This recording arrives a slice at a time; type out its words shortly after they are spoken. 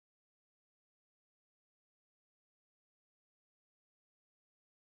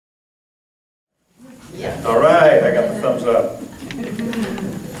All right, I got the thumbs up.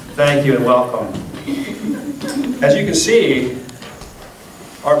 Thank you and welcome. As you can see,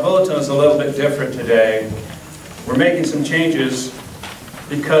 our bulletin is a little bit different today. We're making some changes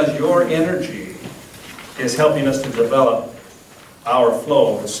because your energy is helping us to develop our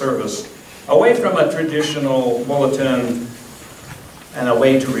flow of the service away from a traditional bulletin and a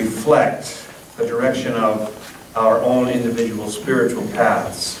way to reflect the direction of our own individual spiritual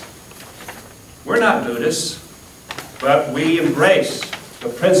paths. We're not Buddhists, but we embrace the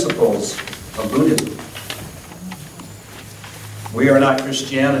principles of Buddhism. We are not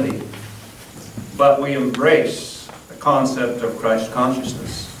Christianity, but we embrace the concept of Christ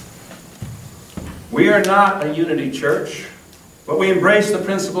consciousness. We are not a unity church, but we embrace the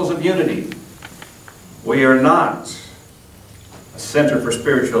principles of unity. We are not a center for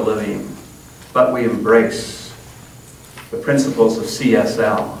spiritual living, but we embrace the principles of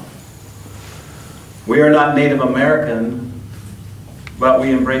CSL. We are not Native American, but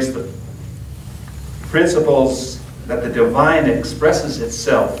we embrace the principles that the divine expresses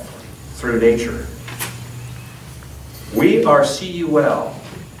itself through nature. We are CUL,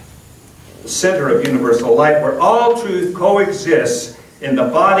 the center of universal light, where all truth coexists in the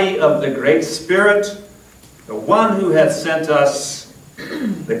body of the Great Spirit, the one who has sent us,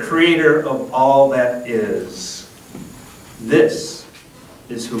 the creator of all that is. This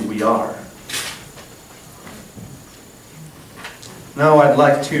is who we are. Now I'd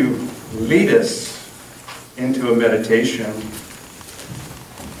like to lead us into a meditation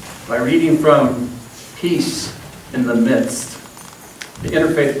by reading from Peace in the Midst, the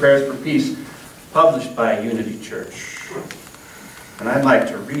Interfaith Prayers for Peace, published by Unity Church. And I'd like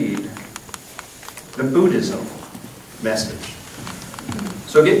to read the Buddhism message.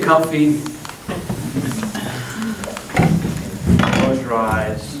 So get comfy, close your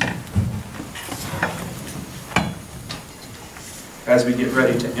eyes, as we get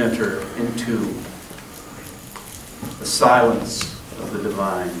ready to enter into the silence of the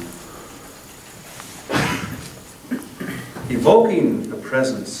divine. Evoking the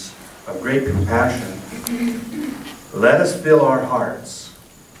presence of great compassion, let us fill our hearts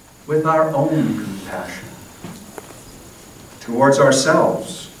with our own compassion towards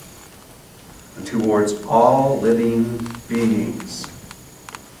ourselves and towards all living beings.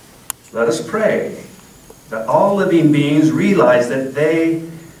 Let us pray that all living beings realize that they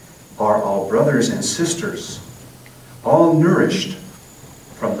are all brothers and sisters, all nourished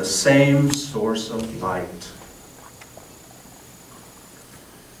from the same source of light.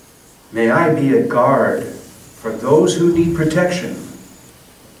 May I be a guard for those who need protection,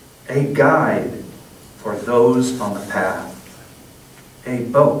 a guide for those on the path, a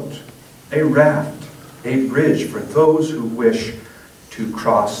boat, a raft, a bridge for those who wish to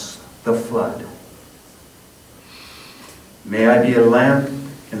cross the flood. May I be a lamp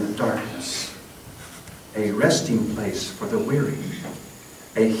in the darkness, a resting place for the weary,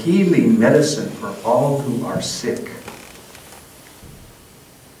 a healing medicine for all who are sick,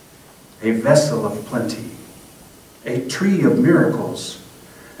 a vessel of plenty, a tree of miracles,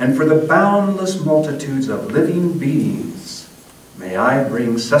 and for the boundless multitudes of living beings, may I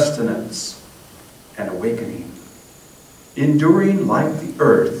bring sustenance and awakening, enduring like the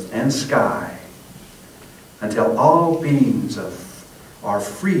earth and sky, until all beings are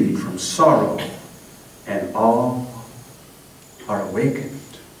freed from sorrow and all are awakened.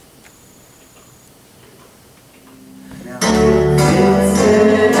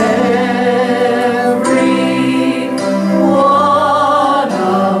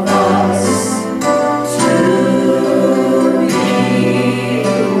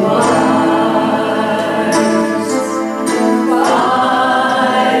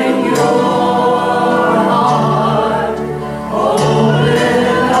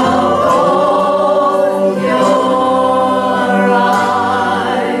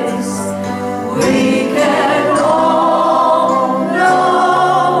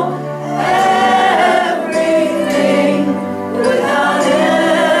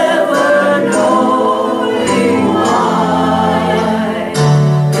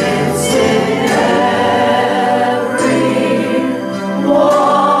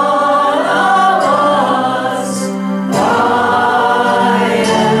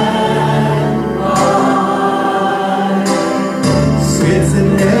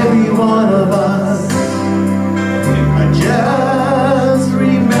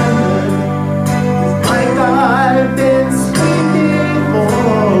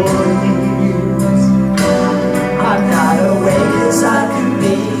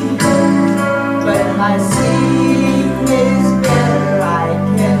 I see is better, I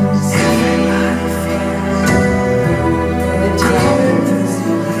can see.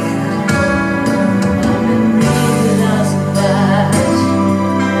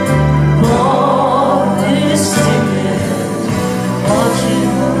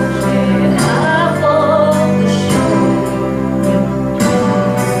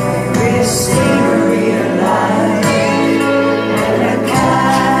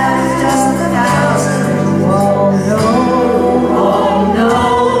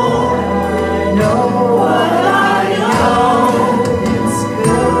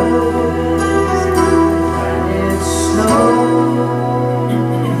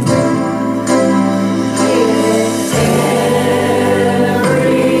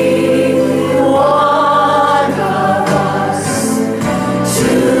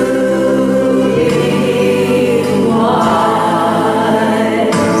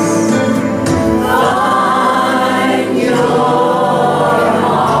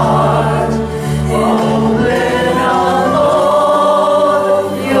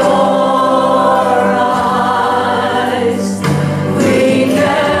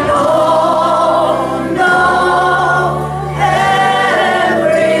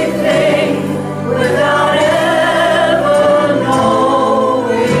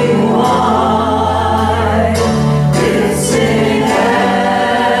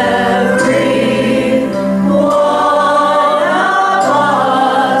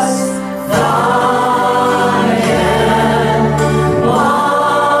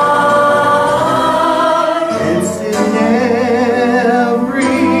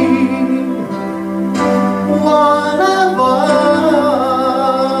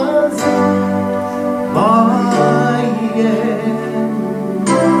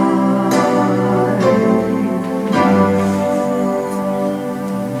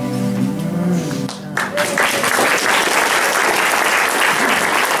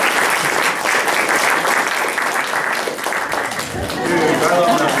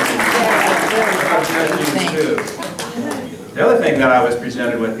 I was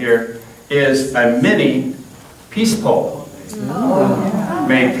presented with here is a mini peace pole.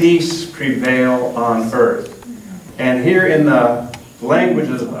 May peace prevail on earth. And here in the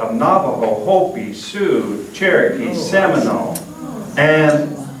languages of Navajo, Hopi, Sioux, Cherokee, Seminole,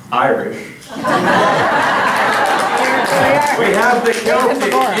 and Irish, we have the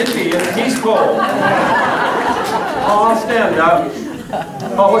Celtic Indian peace pole. Paul, stand up.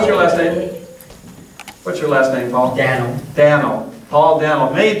 Paul, what's your last name? What's your last name, Paul? Daniel. Daniel. Paul Daniel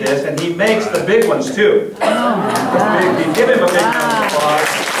made this, and he makes the big ones too. Give him a big round of applause.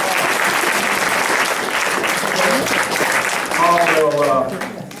 Paul,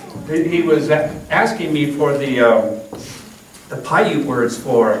 he was asking me for the Paiute words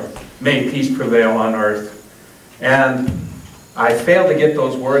for "May peace prevail on earth," and I failed to get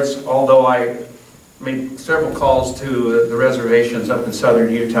those words, although I made several calls to the reservations up in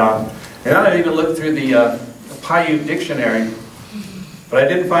southern Utah. And I even looked through the Paiute dictionary, but I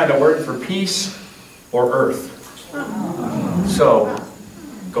didn't find a word for peace or earth. So,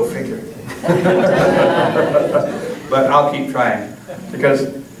 go figure. But I'll keep trying, because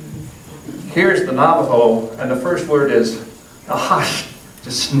here's the Navajo, and the first word is ahash,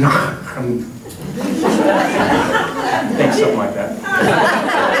 just think something like that.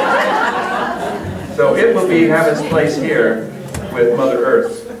 So it will have its place here with Mother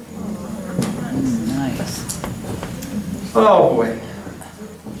Earth. Oh boy.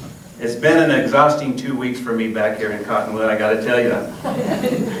 It's been an exhausting 2 weeks for me back here in Cottonwood, I gotta tell you.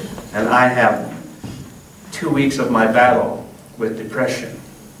 And I have 2 weeks of my battle with depression.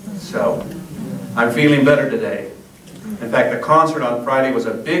 So, I'm feeling better today. In fact, the concert on Friday was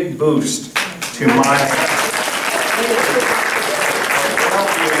a big boost to my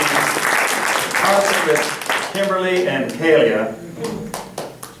concert with Kimberly and Kalia.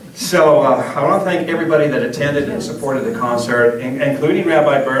 So I want to thank everybody that attended and supported the concert, including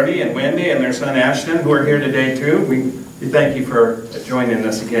Rabbi Bernie and Wendy and their son Ashton, who are here today too. We thank you for joining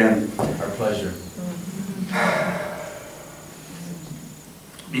us again. Our pleasure.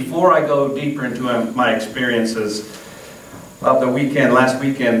 Before I go deeper into my experiences of the weekend, last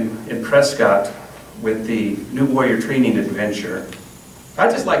weekend in Prescott with the New Warrior Training Adventure,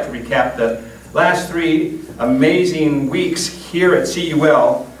 I'd just like to recap the last 3 amazing weeks here at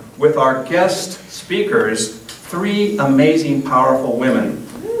CUL with our guest speakers, 3 amazing, powerful women.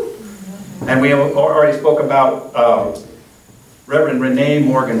 And we have already spoke about Reverend Renee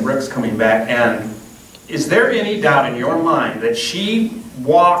Morgan Brooks coming back. And is there any doubt in your mind that she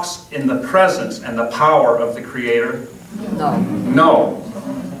walks in the presence and the power of the Creator? No. No.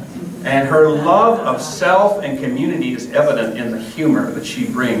 And her love of self and community is evident in the humor that she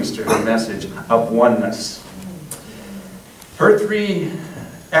brings to her message of oneness. Her 3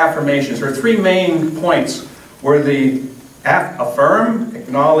 affirmations, her 3 main points were the affirm,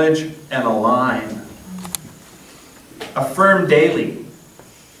 acknowledge, and align. Affirm daily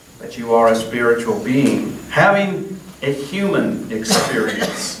that you are a spiritual being, having a human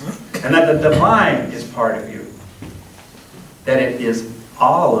experience, and that the divine is part of you, that it is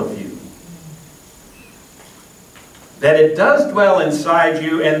all of you, that it does dwell inside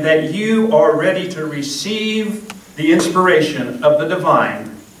you, and that you are ready to receive the inspiration of the divine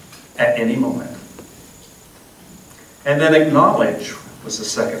at any moment. And then acknowledge was the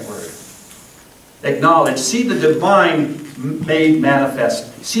second word. Acknowledge. See the divine made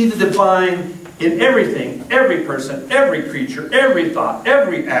manifest. See the divine in everything, every person, every creature, every thought,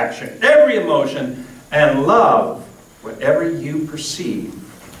 every action, every emotion, and love whatever you perceive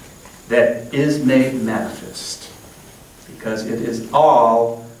that is made manifest, because it is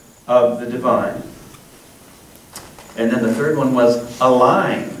all of the divine. And then the third one was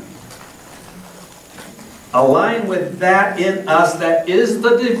align. Align with that in us that is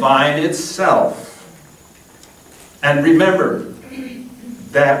the divine itself. And remember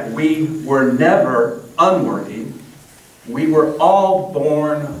that we were never unworthy. We were all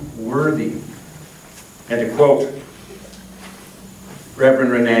born worthy. And to quote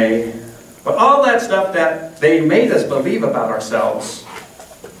Reverend Renee, but all that stuff that they made us believe about ourselves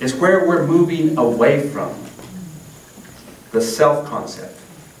is where we're moving away from the self-concept.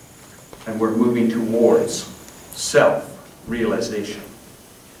 And we're moving towards self-realization.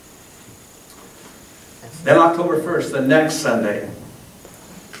 Then October 1st, the next Sunday,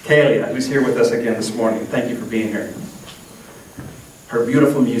 Kalia, who's here with us again this morning, thank you for being here. Her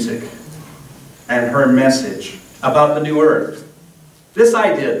beautiful music and her message about the new earth. This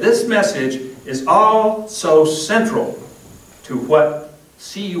idea, this message is all so central to what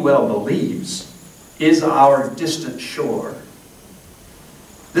CUL believes is our distant shore.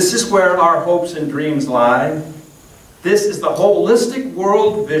 This is where our hopes and dreams lie. This is the holistic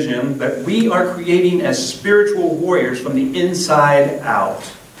world vision that we are creating as spiritual warriors from the inside out.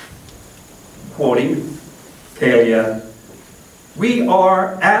 Quoting Kalia, we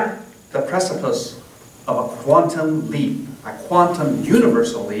are at the precipice of a quantum leap, a quantum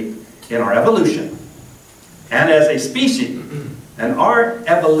universal leap in our evolution, and as a species, and our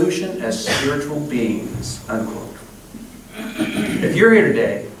evolution as spiritual beings, unquote. If you're here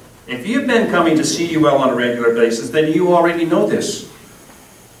today, if you've been coming to CUL on a regular basis, then you already know this.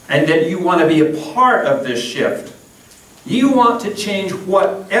 And that you want to be a part of this shift. You want to change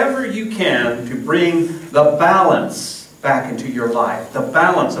whatever you can to bring the balance back into your life. The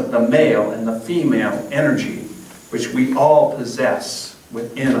balance of the male and the female energy, which we all possess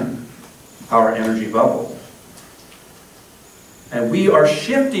within our energy bubble. And we are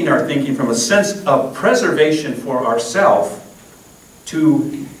shifting our thinking from a sense of preservation for ourselves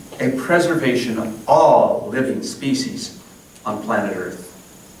to a preservation of all living species on planet Earth.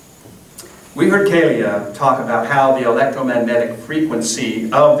 We heard Kalia talk about how the electromagnetic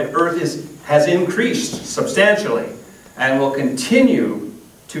frequency of the Earth has increased substantially and will continue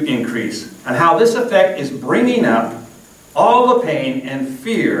to increase, and how this effect is bringing up all the pain and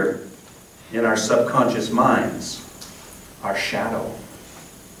fear in our subconscious minds. Our shadow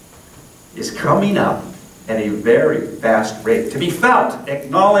is coming up at a very fast rate, to be felt,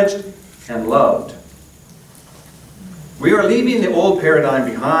 acknowledged, and loved. We are leaving the old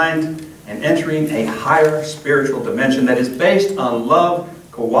paradigm behind and entering a higher spiritual dimension that is based on love,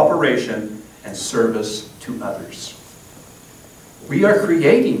 cooperation, and service to others. We are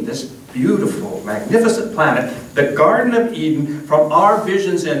creating this beautiful, magnificent planet, the Garden of Eden, from our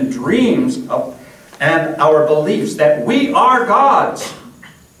visions and dreams and our beliefs that we are gods,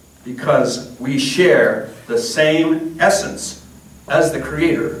 because we share the same essence as the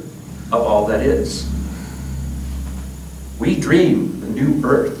Creator of all that is. We dream the new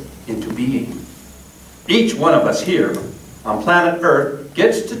Earth into being. Each one of us here on planet Earth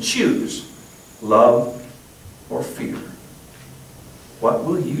gets to choose love or fear. What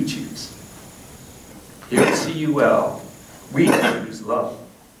will you choose? Here at CUL, we choose love.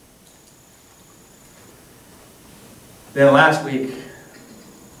 Then last week,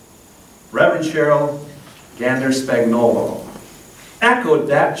 Reverend Cheryl Gander Spagnolo echoed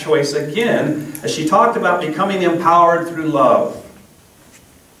that choice again as she talked about becoming empowered through love.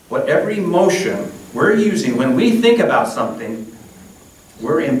 Whatever emotion we're using when we think about something,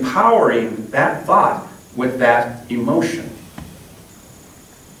 we're empowering that thought with that emotion.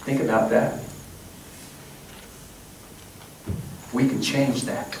 Think about that. We can change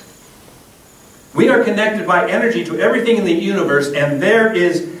that. We are connected by energy to everything in the universe, and there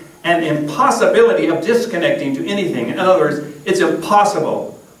is an impossibility of disconnecting to anything. In other words, it's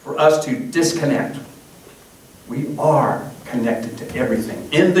impossible for us to disconnect. We are connected to everything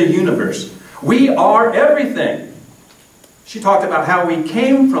in the universe. We are everything. She talked about how we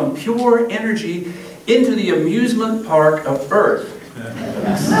came from pure energy into the amusement park of Earth,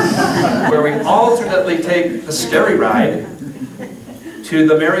 where we alternately take the scary ride to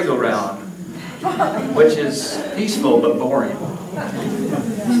the merry-go-round, which is peaceful but boring.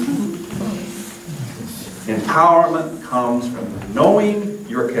 Empowerment comes from knowing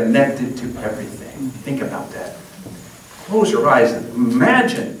you're connected to everything. Think about that. Close your eyes and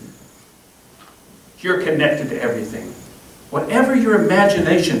imagine you're connected to everything. Whatever your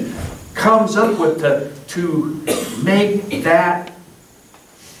imagination comes up with to make that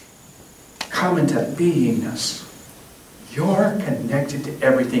come into beingness, you're connected to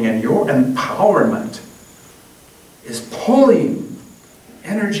everything, and your empowerment is pulling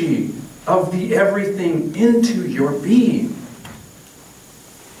energy of the everything into your being.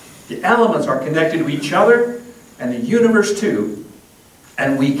 The elements are connected to each other and the universe too,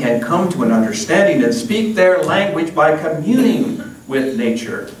 and we can come to an understanding and speak their language by communing with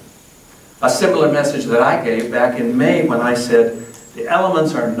nature. A similar message that I gave back in May when I said, the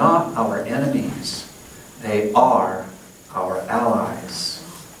elements are not our enemies, they are our allies.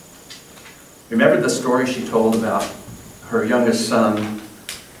 Remember the story she told about her youngest son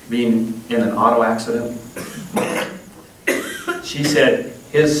being in an auto accident? She said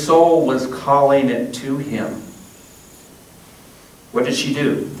his soul was calling it to him. What did she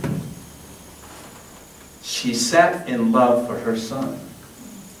do? She sat in love for her son.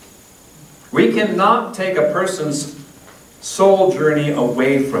 We cannot take a person's soul journey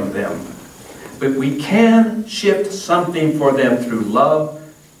away from them, but we can shift something for them through love,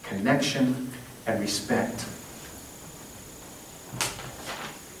 connection, and respect.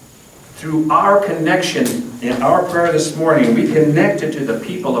 Through our connection in our prayer this morning, we connected to the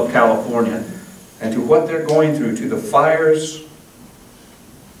people of California. and to what they're going through, to the fires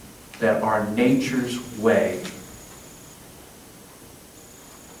that are nature's way.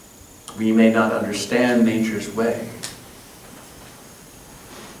 We may not understand nature's way,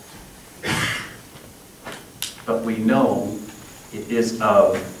 but we know it is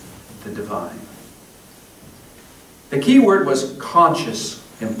of the divine. The key word was conscious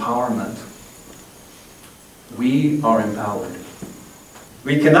empowerment. We are empowered.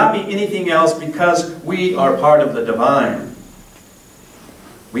 We cannot be anything else because we are part of the divine.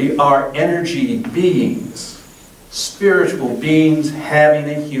 We are energy beings, spiritual beings having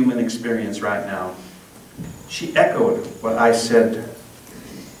a human experience right now. She echoed what I said,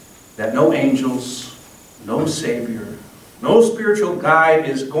 that no angels, no Savior, no spiritual guide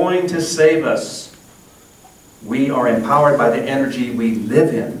is going to save us. We are empowered by the energy we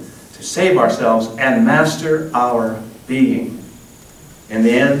live in to save ourselves and master our being. In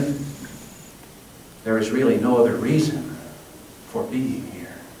the end, there is really no other reason for being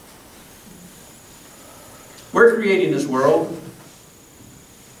here. We're creating this world,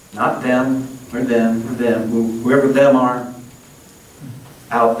 not them, or them, or them, whoever them are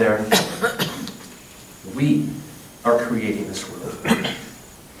out there. We are creating this world.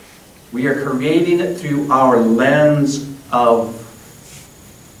 We are creating it through our lens of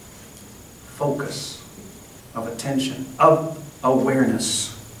focus, of attention, of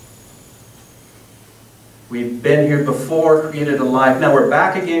awareness. We've been here before, created a life. Now we're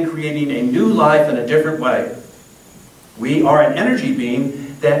back again creating a new life in a different way. We are an energy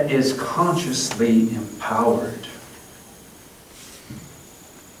being that is consciously empowered.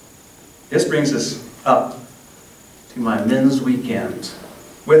 This brings us up to my men's weekend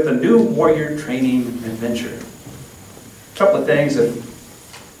with the new warrior training adventure. A couple of things. If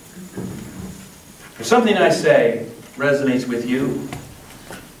something I say resonates with you,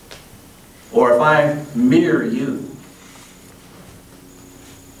 or if I mirror you,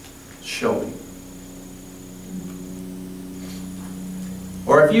 show me.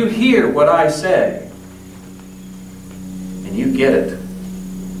 Or if you hear what I say and you get it,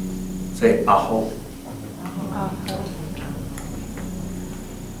 say, aho.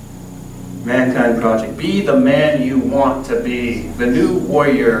 Mankind Project. Be the man you want to be. The new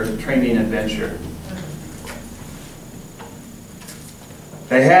warrior training adventure.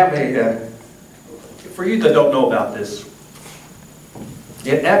 They have a, for you that don't know about this,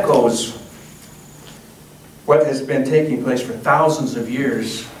 it echoes what has been taking place for thousands of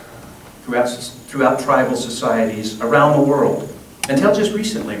years throughout tribal societies around the world, until just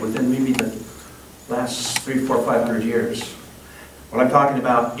recently, within maybe the last 300, 400, 500 years. What I'm talking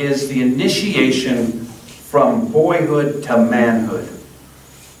about is the initiation from boyhood to manhood,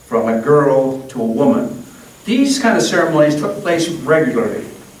 from a girl to a woman. These kind of ceremonies took place regularly,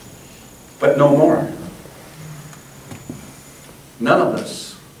 but no more. None of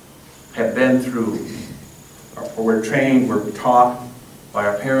us have been through, or we're trained, we're taught by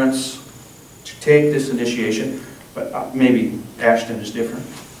our parents to take this initiation, but maybe Ashton is different.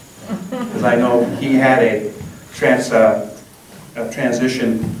 Because I know he had a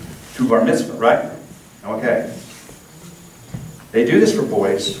transition to bar mitzvah, right? Okay. They do this for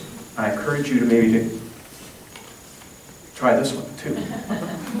boys. I encourage you to maybe try this one too.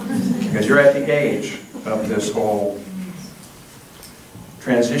 Because you're at the age of this whole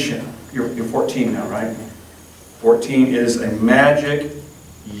transition. You're 14 now, right? 14 is a magic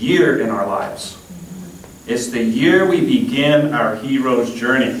year in our lives. It's the year we begin our hero's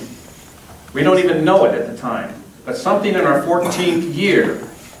journey. We don't even know it at the time. But something in our 14th year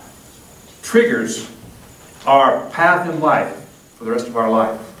triggers our path in life for the rest of our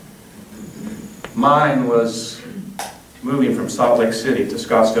life. Mine was moving from Salt Lake City to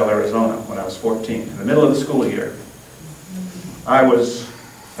Scottsdale, Arizona when I was 14, in the middle of the school year. I was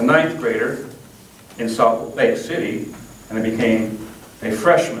a 9th grader in Salt Lake City, and I became a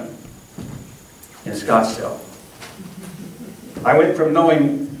freshman in Scottsdale. I went from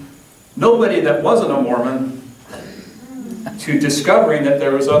knowing nobody that wasn't a Mormon to discovering that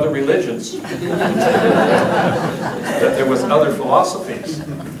there was other religions, that there was other philosophies,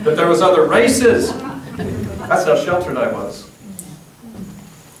 that there was other races. That's how sheltered I was.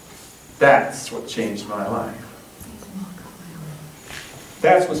 That's what changed my life.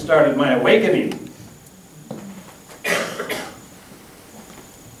 That's what started my awakening.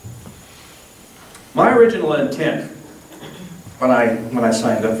 My original intent when I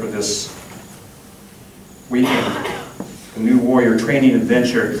signed up for this weekend, the New Warrior Training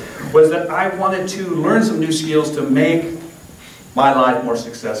Adventure, was that I wanted to learn some new skills to make my life more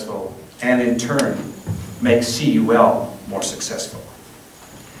successful, and in turn, make CUL more successful.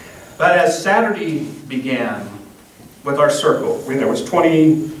 But as Saturday began with our circle, there was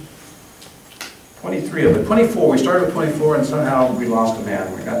 23 of it, 24. We started with 24 and somehow we lost a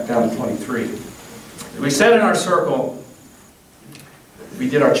man. We got down to 23. We sat in our circle, we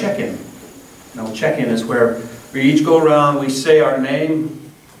did our check-in. Now, check-in is where we each go around, we say our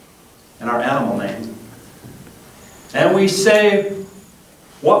name and our animal name. And we say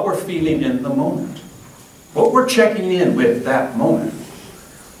what we're feeling in the moment. What we're checking in with that moment.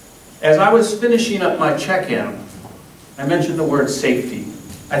 As I was finishing up my check-in, I mentioned the word safety.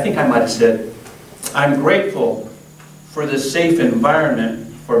 I think I might have said, I'm grateful for this safe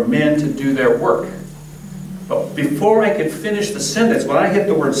environment for men to do their work. But before I could finish the sentence, when I hit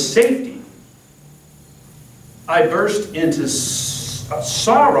the word safety, I burst into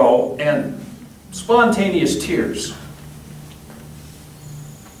sorrow and spontaneous tears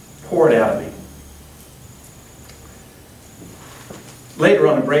poured out of me. Later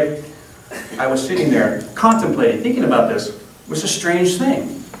on a break, I was sitting there contemplating, thinking about this. It was a strange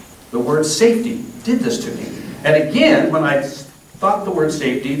thing. The word safety did this to me. And again, when I thought the word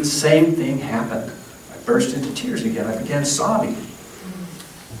safety, the same thing happened. I burst into tears again. I began sobbing.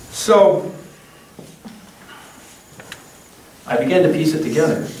 So, I began to piece it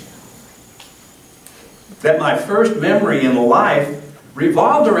together. That my first memory in life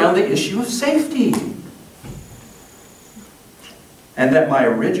revolved around the issue of safety. And that my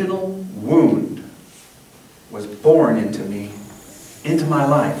original wound was born into me, into my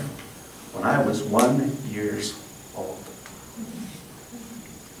life, when I was 1 year old.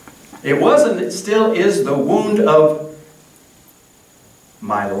 It was and it still is the wound of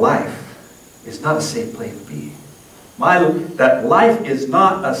my life is not a safe place to be. That life is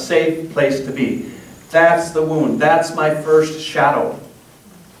not a safe place to be. That's the wound. That's my first shadow.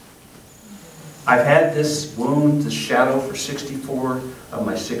 I've had this wound, this shadow, for 64 of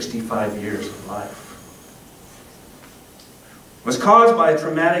my 65 years of life. It was caused by a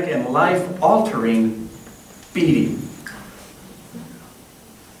traumatic and life-altering beating.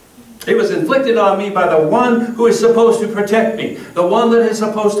 It was inflicted on me by the one who is supposed to protect me, the one that is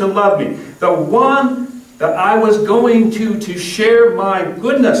supposed to love me, the one that I was going to share my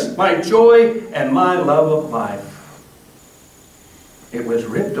goodness, my joy, and my love of life. It was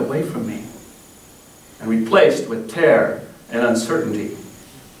ripped away from me and replaced with terror and uncertainty.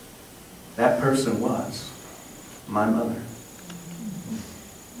 That person was my mother.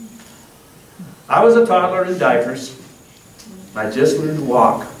 I was a toddler in diapers. I just learned to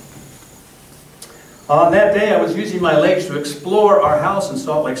walk. On that day, I was using my legs to explore our house in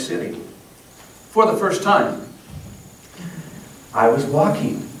Salt Lake City for the first time. I was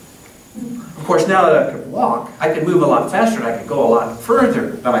walking. Of course, now that I could walk, I could move a lot faster and I could go a lot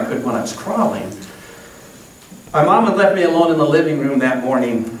further than I could when I was crawling. My mom had left me alone in the living room that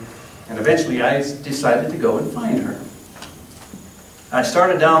morning, and eventually I decided to go and find her. I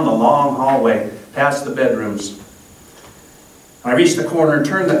started down the long hallway past the bedrooms. I reached the corner and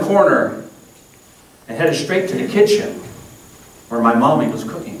turned the corner and headed straight to the kitchen where my mommy was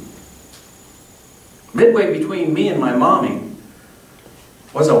cooking. Midway between me and my mommy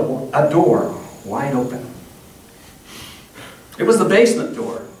was a door wide open. It was the basement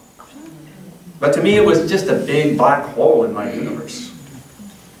door. But to me it was just a big black hole in my universe.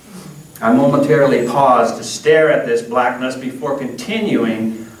 I momentarily paused to stare at this blackness before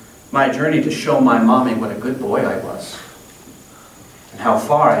continuing my journey to show my mommy what a good boy I was and how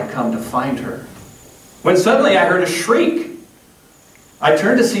far I had come to find her. When suddenly I heard a shriek. I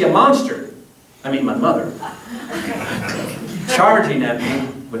turned to see a monster, I mean my mother, charging at me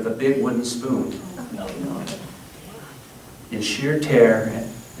with a big wooden spoon. In sheer terror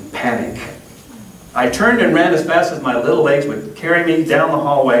and panic, I turned and ran as fast as my little legs would carry me down the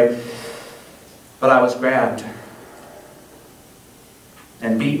hallway, but I was grabbed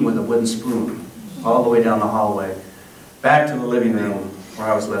and beaten with a wooden spoon all the way down the hallway, back to the living room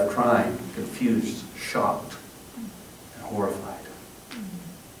where I was left crying, confused, shocked, and horrified.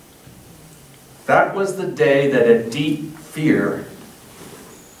 That was the day that a deep fear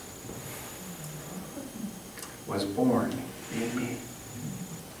was born in me.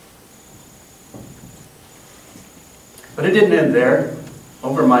 But it didn't end there.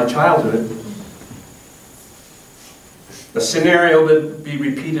 Over my childhood, the scenario would be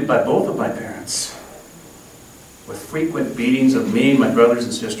repeated by both of my parents, with frequent beatings of me, my brothers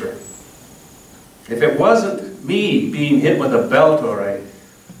and sister. If it wasn't me being hit with a belt or a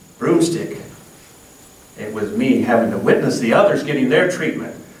broomstick, it was me having to witness the others getting their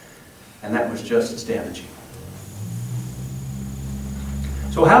treatment, and that was just as damaging.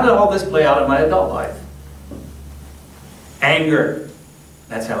 So how did all this play out in my adult life? Anger,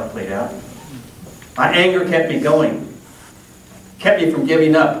 That's how it played out. My anger kept me going, kept me from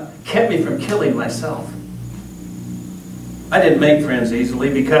giving up, kept me from killing myself. I didn't make friends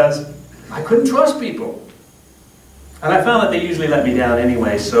easily because I couldn't trust people. And I found that they usually let me down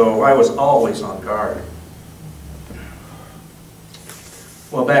anyway, so I was always on guard.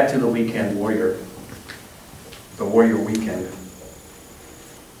 Well, back to the weekend warrior. The warrior weekend.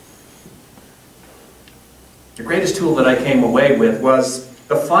 The greatest tool that I came away with was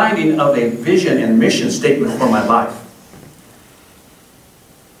the finding of a vision and mission statement for my life.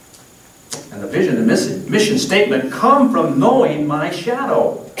 And the vision and mission statement come from knowing my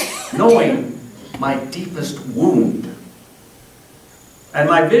shadow, knowing my deepest wound. And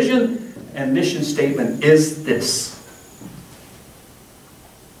my vision and mission statement is this.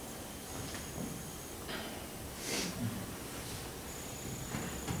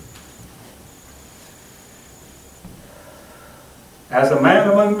 As a man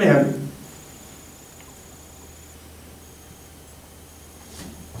among men,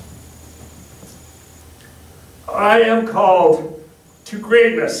 I am called to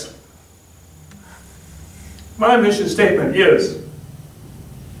greatness. My mission statement is,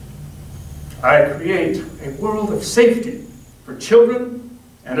 I create a world of safety for children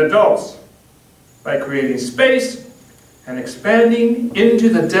and adults by creating space and expanding into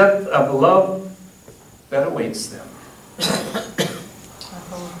the depth of love that awaits them.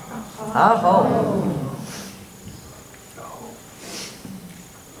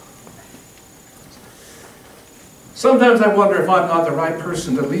 Sometimes I wonder if I'm not the right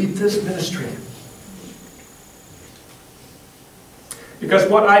person to lead this ministry. Because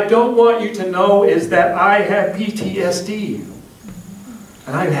what I don't want you to know is that I have PTSD.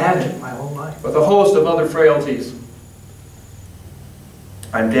 And I've had it my whole life, with a host of other frailties.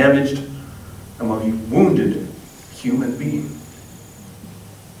 I'm damaged. I'm a wounded human being.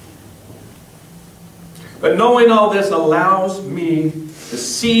 But knowing all this allows me to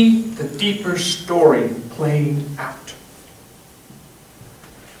see the deeper story playing out.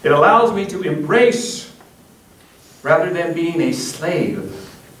 It allows me to embrace rather than being a slave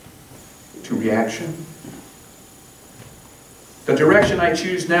to reaction. The direction I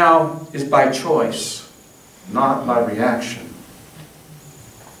choose now is by choice, not by reaction.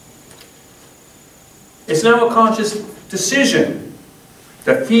 It's now a conscious decision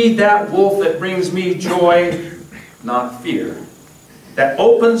to feed that wolf that brings me joy, not fear. That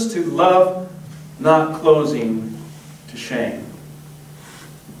opens to love, not closing to shame.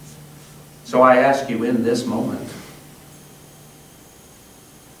 So I ask you in this moment,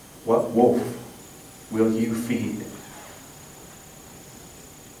 what wolf will you feed?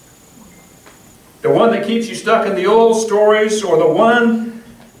 The one that keeps you stuck in the old stories, or the one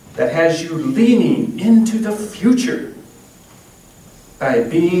that has you leaning into the future by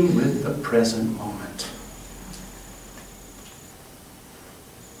being with the present moment?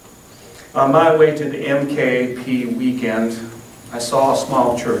 On my way to the MKP weekend, I saw a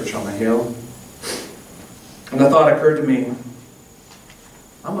small church on the hill. And the thought occurred to me,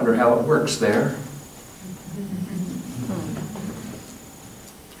 I wonder how it works there.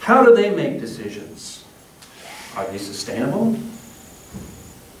 How do they make decisions? Are they sustainable?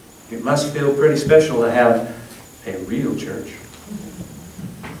 It must feel pretty special to have a real church.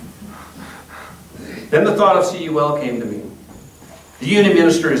 Then the thought of CUL came to me. The union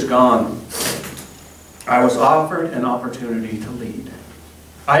minister is gone. I was offered an opportunity to lead.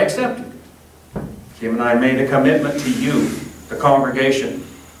 I accepted. Kim and I made a commitment to you, the congregation.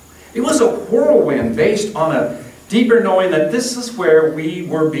 It was a whirlwind based on a deeper knowing that this is where we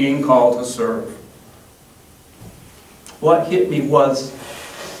were being called to serve. What hit me was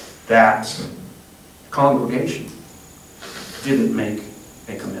that congregation didn't make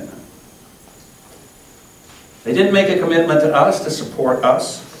a commitment. They didn't make a commitment to us, to support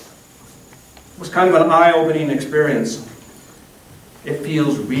us. It was kind of an eye-opening experience. It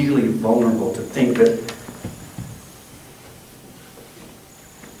feels really vulnerable to think that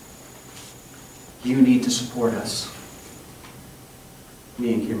you need to support us.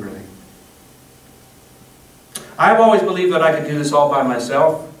 Me and Kimberly. I've always believed that I could do this all by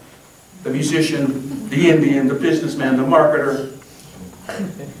myself. The musician, the Indian, the businessman, the marketer.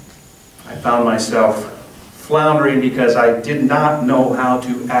 I found myself floundering because I did not know how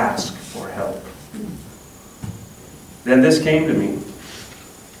to ask for help. Then this came to me.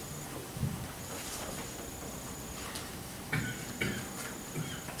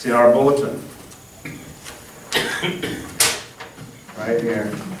 It's in our bulletin. Right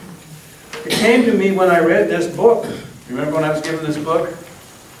here. It came to me when I read this book. You remember when I was given this book?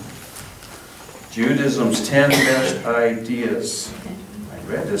 Judaism's 10 Best Ideas. I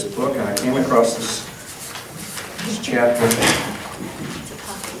read this book and I came across this chapter.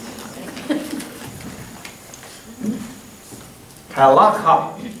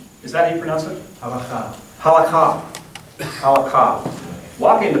 Halakha. Is that how you pronounce it? Halakha. Halakha. Halakha.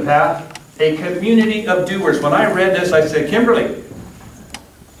 Walking the path, a community of doers. When I read this, I said, Kimberly,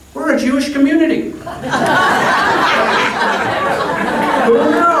 we're a Jewish community. Who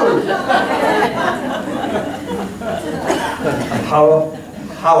knows?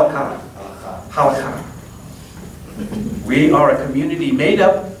 Halakha. Halakha. We are a community made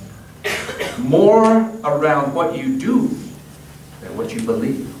up more around what you do than what you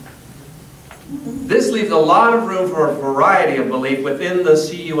believe. This leaves a lot of room for a variety of belief within the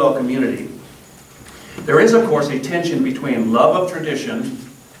CUL community. There is, of course, a tension between love of tradition,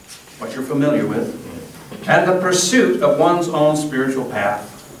 what you're familiar with, and the pursuit of one's own spiritual path.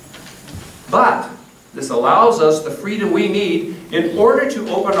 But this allows us the freedom we need in order to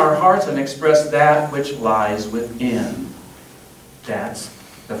open our hearts and express that which lies within. That's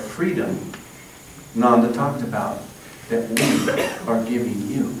the freedom Nanda talked about that we are giving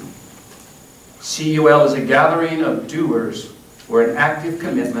you. CUL is a gathering of doers where an active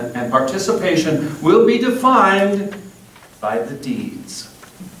commitment and participation will be defined by the deeds.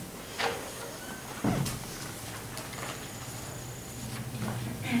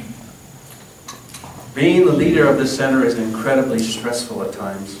 Being the leader of this center is incredibly stressful at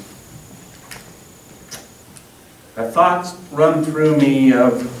times. The thoughts run through me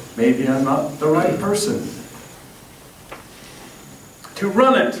of maybe I'm not the right person to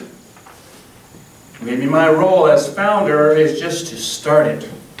run it. Maybe my role as founder is just to start it.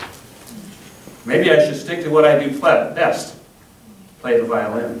 Maybe I should stick to what I do best, play the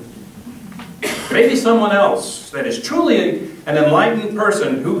violin. Maybe someone else that is truly an enlightened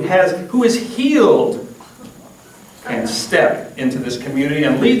person who is healed can step into this community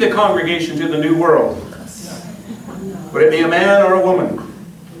and lead the congregation to the new world. Would it be a man or a woman?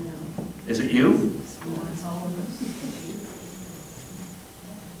 Is it you?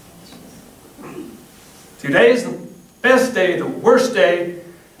 Today is the best day, the worst day,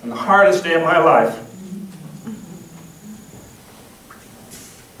 and the hardest day of my life.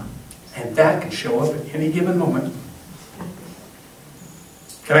 And that can show up at any given moment.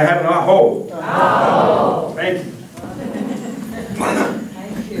 Can I have an aho? Aho. Thank you.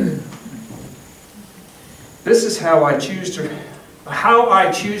 Thank you. This is how I choose to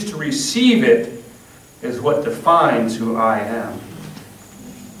receive it is what defines who I am.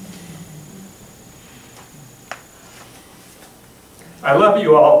 I love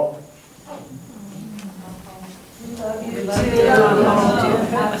you all. Love you too.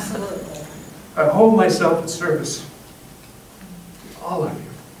 Absolutely. I hold myself in service. All of you.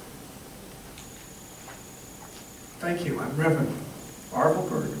 Thank you. I'm Reverend Arvel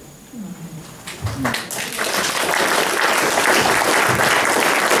Berg.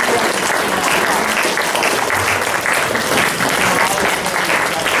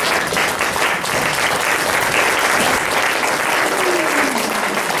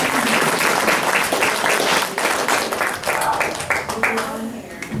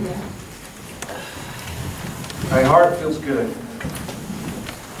 My heart feels good.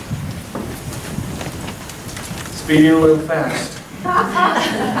 It's beating a little fast.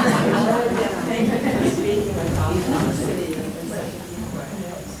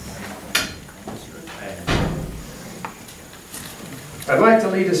 I'd like to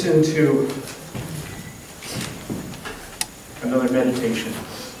lead us into another meditation.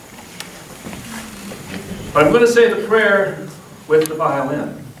 But I'm going to say the prayer with the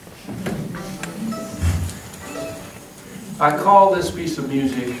violin. I call this piece of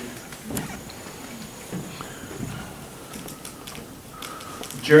music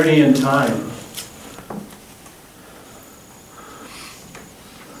Journey in Time.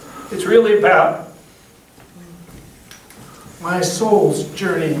 It's really about my soul's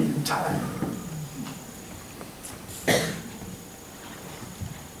journey in time.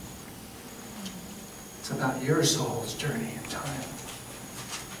 It's about your soul's journey in time.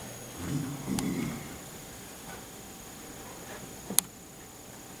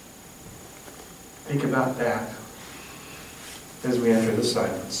 Think about that as we enter the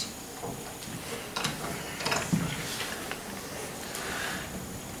silence.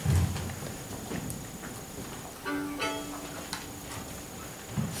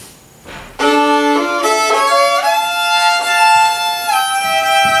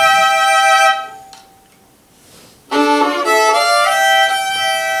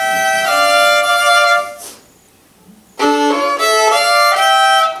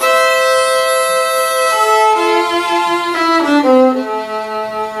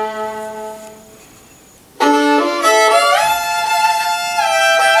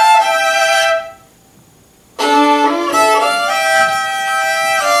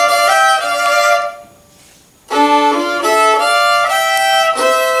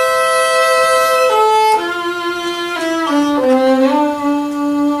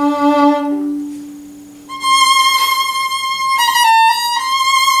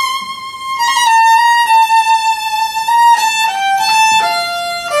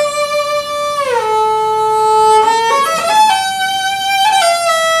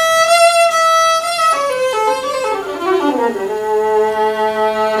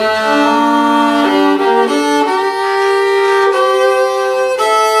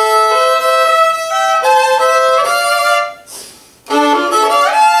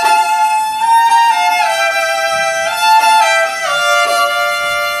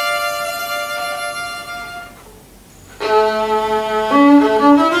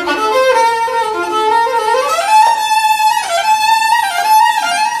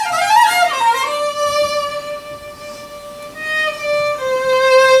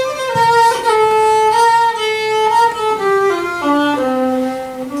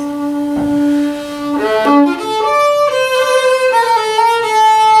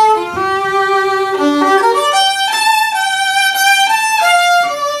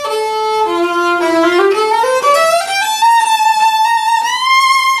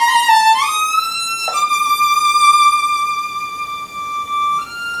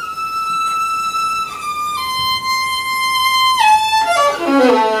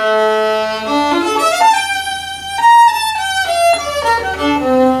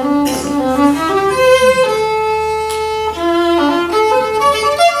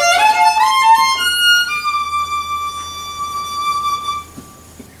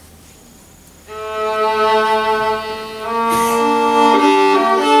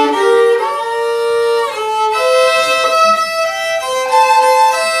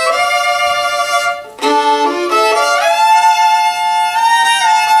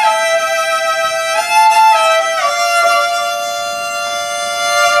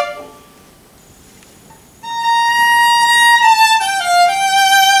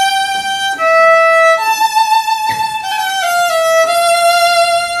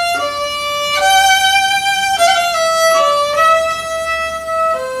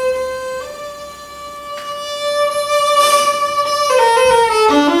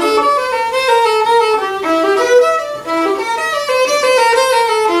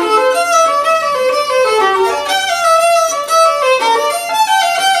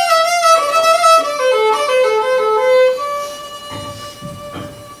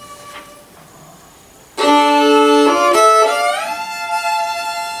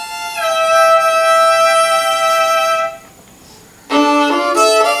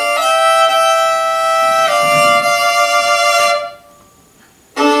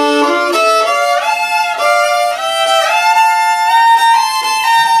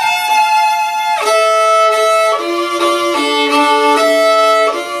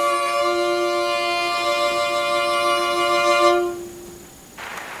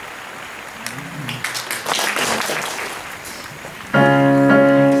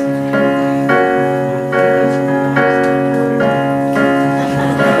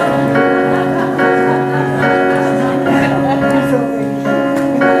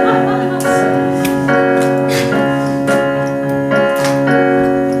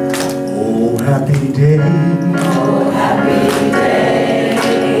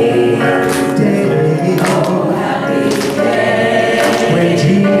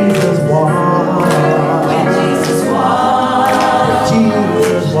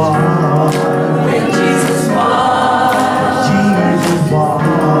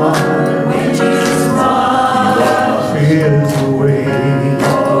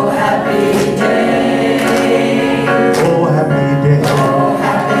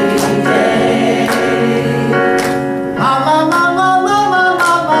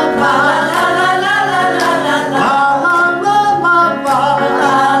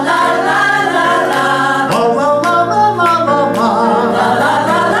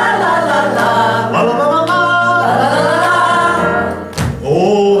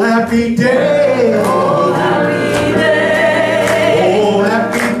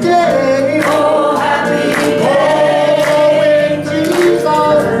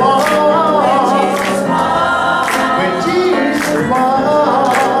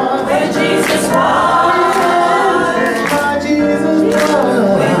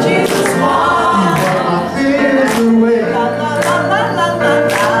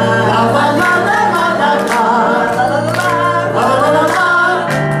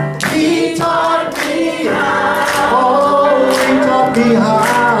 behind.